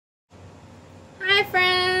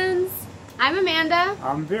I'm Amanda.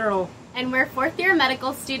 I'm Viral. And we're fourth year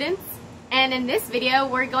medical students. And in this video,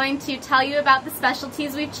 we're going to tell you about the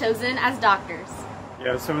specialties we've chosen as doctors.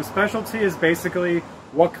 Yeah, so a specialty is basically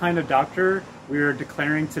what kind of doctor we are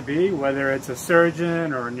declaring to be, whether it's a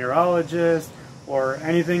surgeon or a neurologist or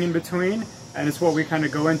anything in between. And it's what we kind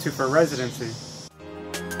of go into for residency.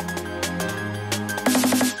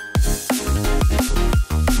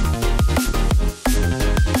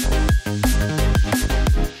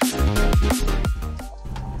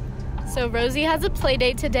 So Rosie has a play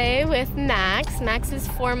date today with Max. Max is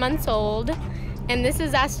 4 months old, and this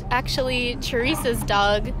is actually Teresa's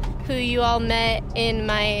dog, who you all met in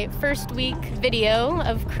my first week video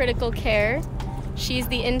of critical care. She's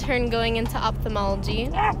the intern going into ophthalmology.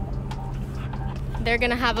 They're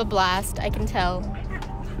gonna have a blast, I can tell.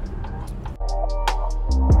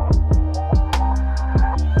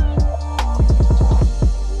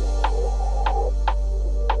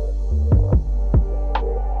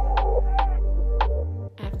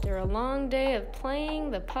 After a long day of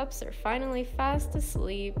playing, the pups are finally fast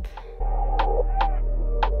asleep.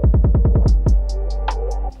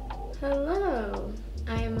 Hello!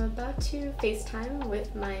 I am about to FaceTime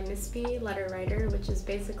with my Miss B letter writer, which is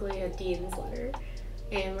basically a dean's letter.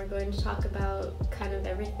 And we're going to talk about kind of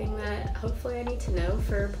everything that hopefully I need to know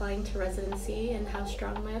for applying to residency and how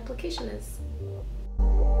strong my application is.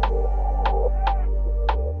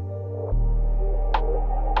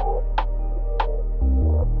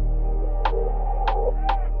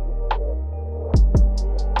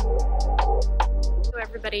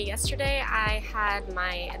 Yesterday I had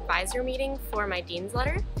my advisor meeting for my dean's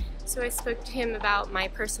letter. So I spoke to him about my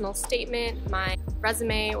personal statement, my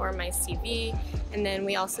resume or my CV, and then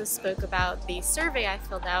we also spoke about the survey I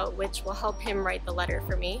filled out, which will help him write the letter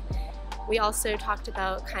for me. We also talked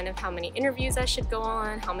about kind of how many interviews I should go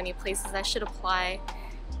on, how many places I should apply,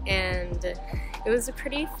 and it was a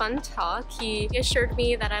pretty fun talk. He assured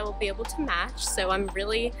me that I will be able to match, so I'm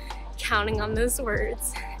really counting on those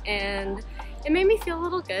words, and it made me feel a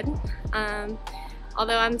little good,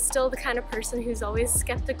 although I'm still the kind of person who's always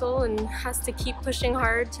skeptical and has to keep pushing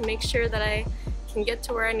hard to make sure that I can get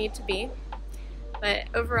to where I need to be. But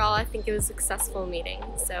overall, I think it was a successful meeting,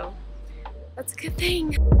 so that's a good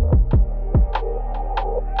thing.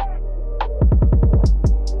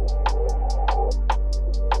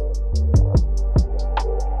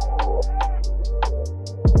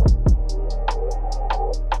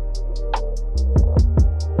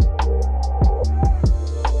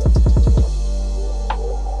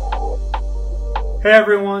 Hey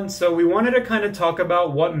everyone, so we wanted to kind of talk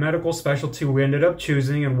about what medical specialty we ended up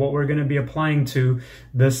choosing and what we're going to be applying to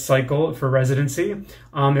this cycle for residency.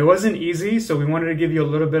 It wasn't easy, so we wanted to give you a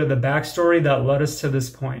little bit of the backstory that led us to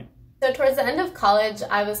this point. So towards the end of college,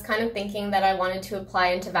 I was kind of thinking that I wanted to apply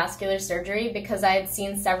into vascular surgery because I had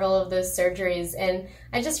seen several of those surgeries and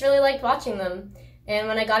I just really liked watching them. And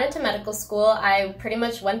when I got into medical school, I pretty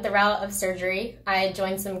much went the route of surgery. I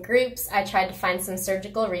joined some groups, I tried to find some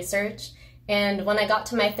surgical research, and when I got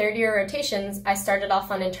to my third year rotations, I started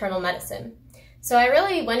off on internal medicine. So I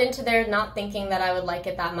really went into there not thinking that I would like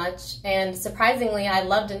it that much, and surprisingly, I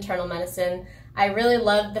loved internal medicine. I really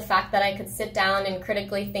loved the fact that I could sit down and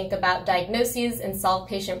critically think about diagnoses and solve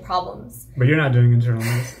patient problems. But you're not doing internal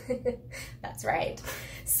medicine. That's right.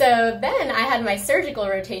 So then I had my surgical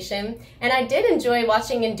rotation, and I did enjoy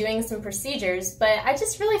watching and doing some procedures, but I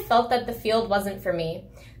just really felt that the field wasn't for me.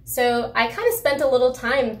 So I kind of spent a little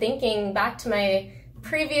time thinking back to my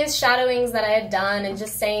previous shadowings that I had done and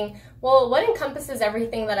just saying, well, what encompasses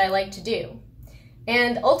everything that I like to do?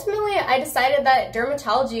 And ultimately, I decided that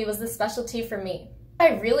dermatology was the specialty for me.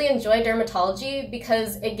 I really enjoy dermatology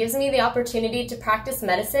because it gives me the opportunity to practice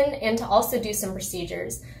medicine and to also do some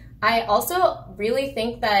procedures. I also really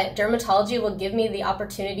think that dermatology will give me the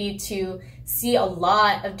opportunity to see a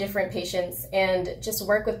lot of different patients and just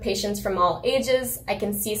work with patients from all ages. I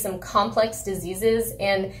can see some complex diseases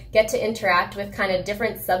and get to interact with kind of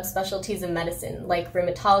different subspecialties of medicine like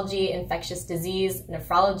rheumatology, infectious disease,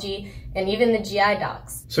 nephrology, and even the GI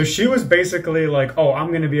docs. So she was basically like, oh, I'm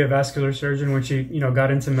going to be a vascular surgeon when she,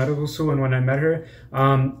 got into medical school and when I met her.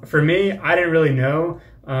 For me, I didn't really know.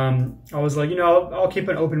 I was like, I'll keep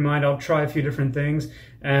an open mind. I'll try a few different things.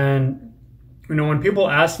 And, when people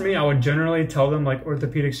asked me, I would generally tell them like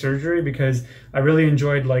orthopedic surgery because I really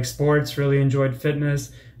enjoyed like sports, really enjoyed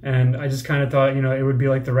fitness. And I just kind of thought, it would be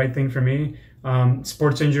like the right thing for me.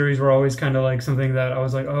 Sports injuries were always kind of like something that I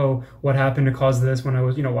was like, oh, what happened to cause this when I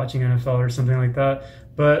was, watching NFL or something like that.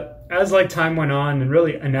 But as like time went on and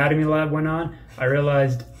really anatomy lab went on, I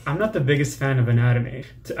realized I'm not the biggest fan of anatomy.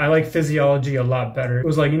 I like physiology a lot better. It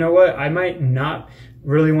was like, you know what, I might not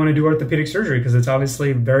really want to do orthopedic surgery because it's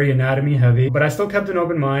obviously very anatomy heavy, but I still kept an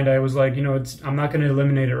open mind. I was like, you know, I'm not going to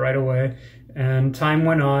eliminate it right away. And time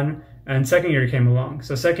went on, and second year came along.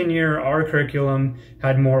 So second year, our curriculum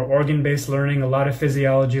had more organ-based learning, a lot of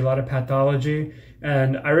physiology, a lot of pathology.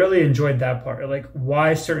 And I really enjoyed that part, like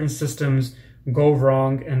why certain systems go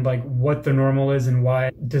wrong and like what the normal is and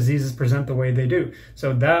why diseases present the way they do.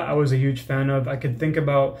 So that I was a huge fan of. I could think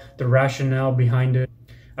about the rationale behind it.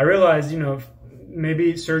 I realized, you know,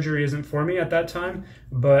 maybe surgery isn't for me at that time,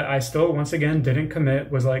 but I still, once again, didn't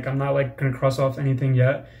commit, was like, I'm not like going to cross off anything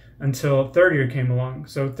yet until third year came along.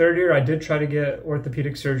 So third year, I did try to get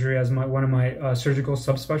orthopedic surgery as one of my surgical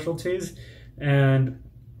subspecialties, and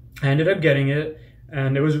I ended up getting it.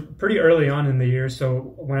 And it was pretty early on in the year,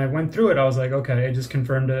 so when I went through it, I was like, okay, it just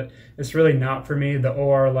confirmed it. It's really not for me. The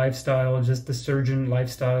OR lifestyle, just the surgeon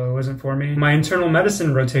lifestyle, it wasn't for me. My internal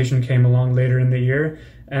medicine rotation came along later in the year,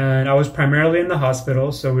 and I was primarily in the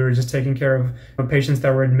hospital, so we were just taking care of patients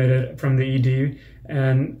that were admitted from the ED,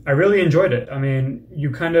 and I really enjoyed it. I mean, you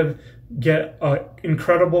kind of get an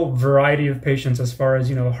incredible variety of patients as far as,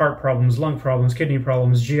 you know, heart problems, lung problems, kidney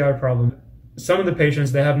problems, GI problems. Some of the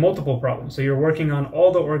patients, they have multiple problems. So you're working on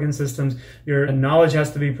all the organ systems. Your knowledge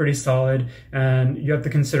has to be pretty solid, and you have to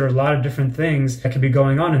consider a lot of different things that could be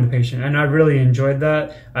going on in the patient. And I really enjoyed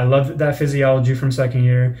that. I loved that physiology from second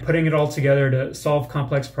year, putting it all together to solve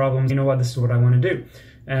complex problems. You know what, this is what I want to do.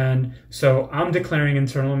 And so I'm declaring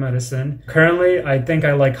internal medicine. Currently, I think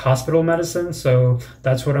I like hospital medicine, so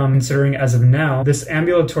that's what I'm considering as of now. This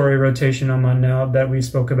ambulatory rotation I'm on now that we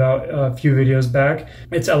spoke about a few videos back,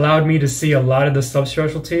 it's allowed me to see a lot of the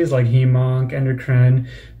subspecialties like hem-onc, endocrine,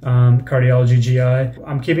 cardiology, GI.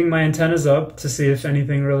 I'm keeping my antennas up to see if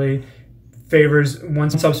anything really favors one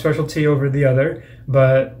subspecialty over the other.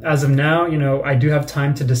 But as of now, you know, I do have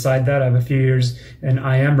time to decide that. I have a few years in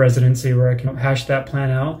IM residency where I can hash that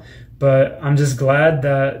plan out. But I'm just glad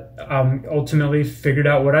that I ultimately figured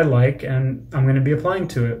out what I like, and I'm going to be applying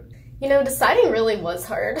to it. You know, deciding really was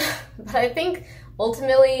hard. But I think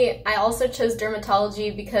ultimately I also chose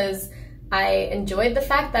dermatology because I enjoyed the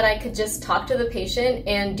fact that I could just talk to the patient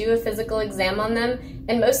and do a physical exam on them,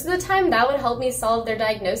 and most of the time that would help me solve their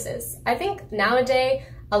diagnosis. I think nowadays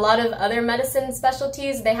a lot of other medicine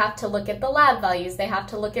specialties, they have to look at the lab values, they have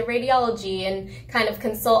to look at radiology and kind of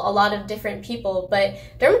consult a lot of different people, but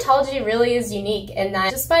dermatology really is unique in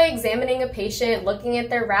that just by examining a patient, looking at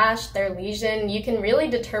their rash, their lesion, you can really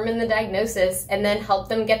determine the diagnosis and then help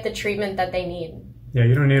them get the treatment that they need. Yeah,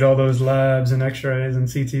 you don't need all those labs and x-rays and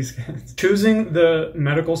CT scans. Choosing the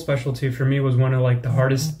medical specialty for me was one of like the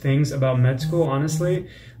hardest things about med school, honestly.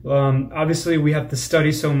 Obviously, we have to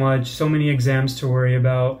study so much, so many exams to worry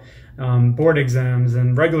about, board exams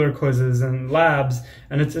and regular quizzes and labs,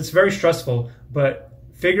 and it's very stressful. But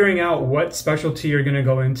figuring out what specialty you're going to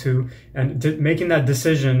go into and making that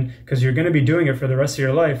decision, because you're going to be doing it for the rest of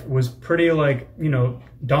your life, was pretty, like, you know,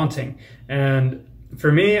 daunting. And for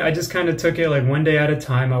me, I just kind of took it like one day at a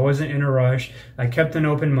time. I wasn't in a rush. I kept an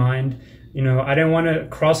open mind. You know, I didn't want to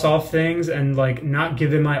cross off things and like not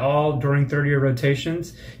give it my all during third-year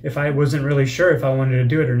rotations if I wasn't really sure if I wanted to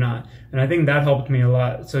do it or not. And I think that helped me a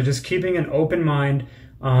lot. So just keeping an open mind,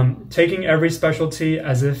 taking every specialty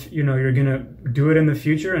as if, you know, you're going to do it in the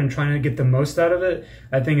future and trying to get the most out of it,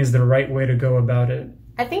 I think is the right way to go about it.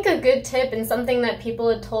 I think a good tip and something that people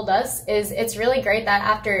had told us is it's really great that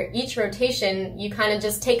after each rotation, you kind of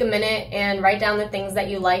just take a minute and write down the things that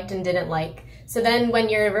you liked and didn't like. So then when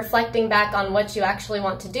you're reflecting back on what you actually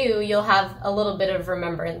want to do, you'll have a little bit of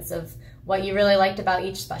remembrance of what you really liked about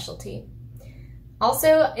each specialty.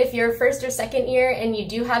 Also, if you're first or second year and you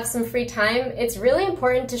do have some free time, it's really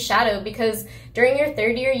important to shadow because during your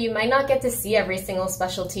third year, you might not get to see every single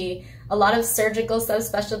specialty. A lot of surgical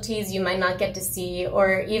subspecialties you might not get to see,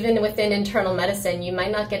 or even within internal medicine, you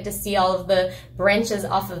might not get to see all of the branches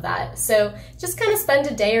off of that. So just kind of spend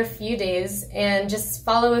a day or few days and just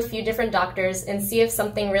follow a few different doctors and see if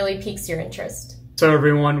something really piques your interest. So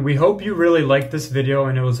everyone, we hope you really liked this video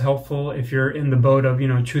and it was helpful if you're in the boat of, you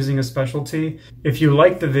know, choosing a specialty. If you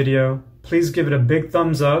liked the video, please give it a big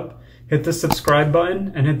thumbs up, hit the subscribe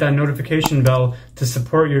button, and hit that notification bell to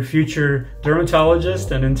support your future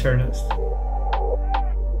dermatologist and internist.